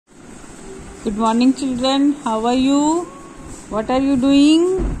Good morning, children. How are you? What are you doing?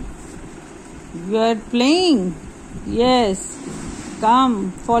 You are playing? Yes.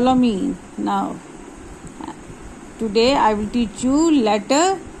 Come, follow me now. Today I will teach you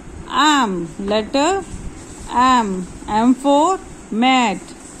letter AM. Letter AM. M for mat.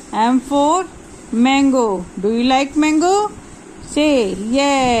 M for mango. Do you like mango? Say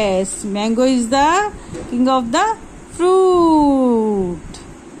yes. Mango is the king of the fruit.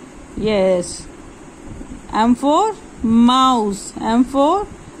 Yes. M for mouse. M for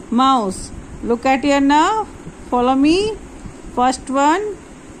mouse. Look at here now. Follow me. First one.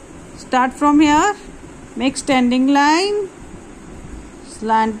 Start from here. Make standing line.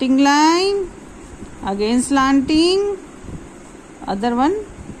 Slanting line. Again slanting. Other one.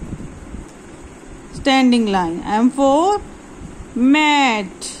 Standing line. M for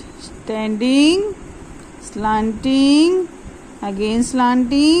mat. Standing. Slanting. Again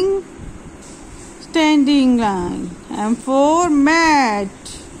slanting. Standing line. M for mat.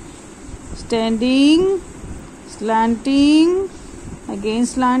 Standing. Slanting. Again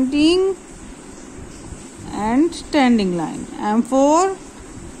slanting. And standing line. M for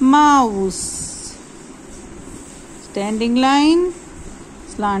mouse. Standing line.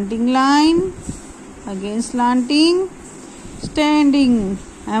 Slanting line. Again slanting. Standing.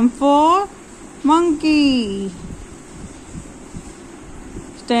 M for monkey.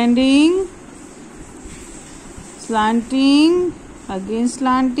 Standing. Slanting. Again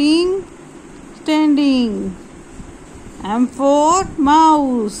slanting. Standing. M for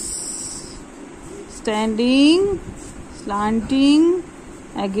mouse. Standing. Slanting.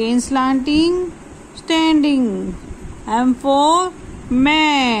 Again slanting. Standing. M for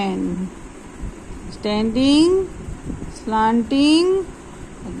man. Standing. Slanting.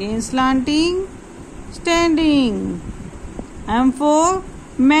 Again slanting. Standing. M for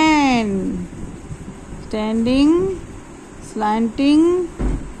man. Standing. Slanting.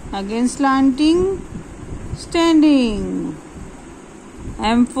 Again slanting. Standing.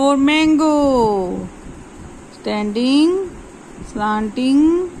 M for mango. Standing.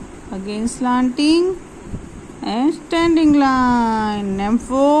 Slanting. Again slanting. And standing line. M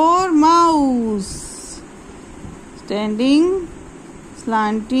for mouse. Standing.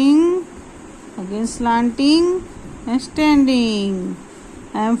 Slanting. Again slanting. And standing.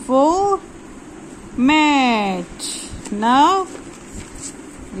 M for mat. Now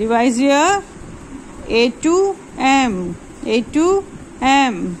revise here. A to M. A to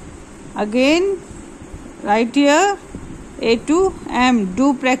M. Again write here A to M.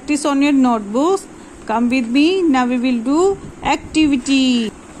 Do practice on your notebooks. Come with me. Now we will do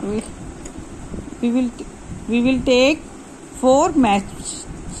activity. We will take 4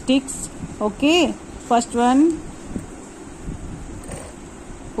 matchsticks. Okay. First one.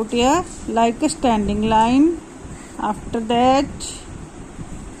 Put here like a standing line. After that,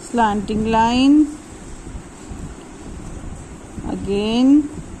 slanting line. Again,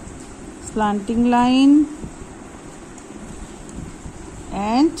 slanting line.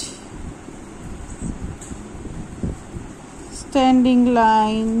 And standing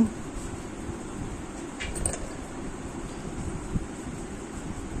line.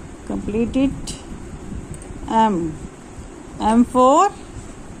 Complete it. M. M for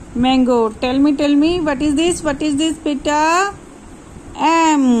mango. Tell me, what is this? What is this, beta?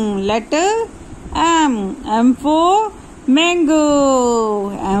 M. Letter M. M for mango.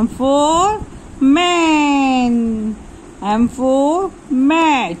 M for man. M for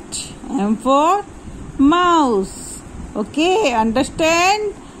mat. M for mouse. Okay,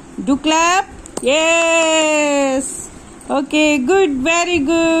 understand? Do clap. Yes. Okay, good, very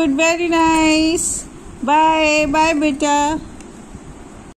nice. Bye, beta.